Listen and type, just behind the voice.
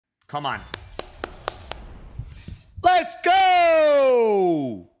Come on. Let's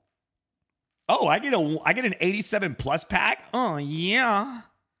go. Oh, I get an 87 plus pack. Oh, yeah.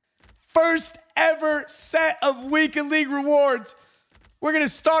 First ever set of Weekend League rewards. We're going to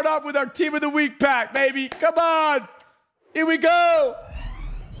start off with our Team of the Week pack, baby. Come on. Here we go.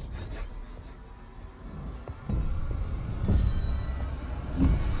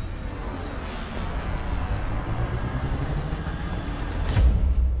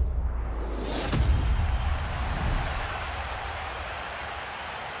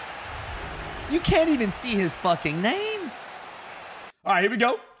 You can't even see his fucking name. All right, here we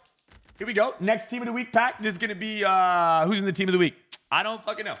go. Here we go. Next Team of the Week pack. This is going to be, who's in the Team of the Week? I don't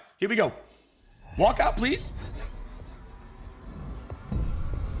fucking know. Here we go. Walk out, please.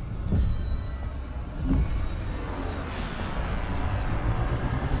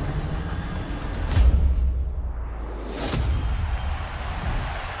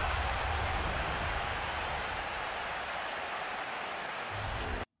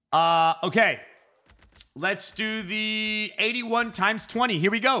 Okay. Let's do the 81 times 20.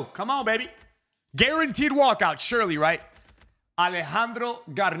 Here we go. Come on, baby. Guaranteed walkout, surely, right? Alejandro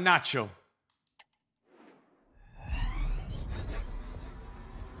Garnacho.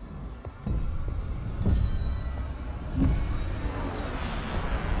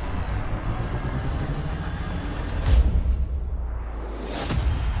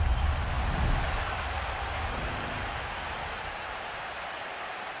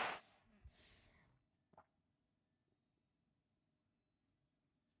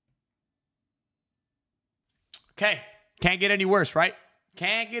 Okay. Can't get any worse, right?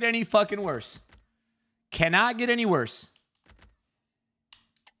 Can't get any fucking worse. Cannot get any worse.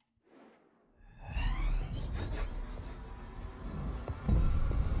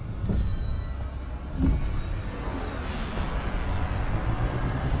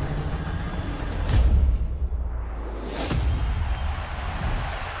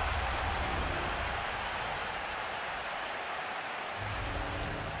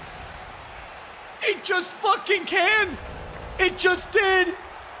 It just fucking can. It just did.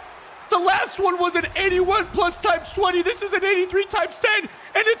 The last one was an 81 plus times 20. This is an 83 times 10. And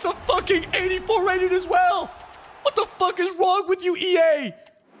it's a fucking 84 rated as well. What the fuck is wrong with you, EA?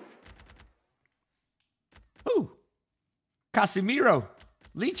 Ooh. Casemiro.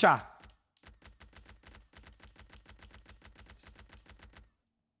 Licha.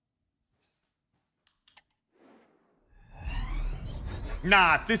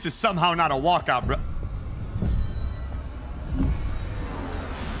 Nah, this is somehow not a walkout, bro.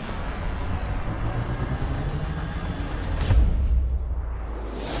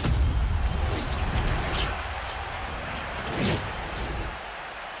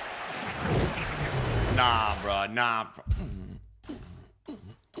 Nah, bro. Nah.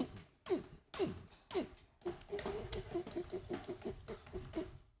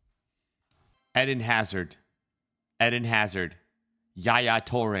 Eden Hazard. Eden Hazard. Yaya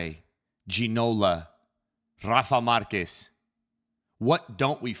Toure, Ginola, Rafa Marquez. What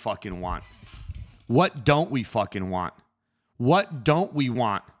don't we fucking want? What don't we fucking want? What don't we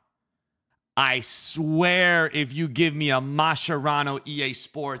want? I swear if you give me a Mascherano EA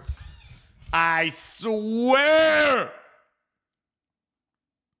Sports, I swear.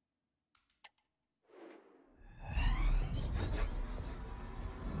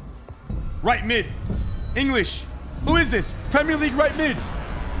 Right mid. English. Who is this? Premier League right mid.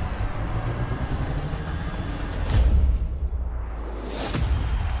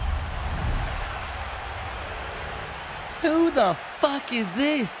 Who the fuck is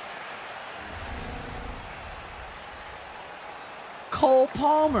this? Cole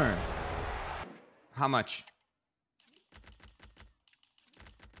Palmer. How much?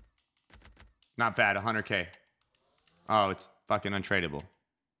 Not bad, 100K. Oh, it's fucking untradeable.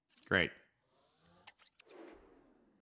 Great.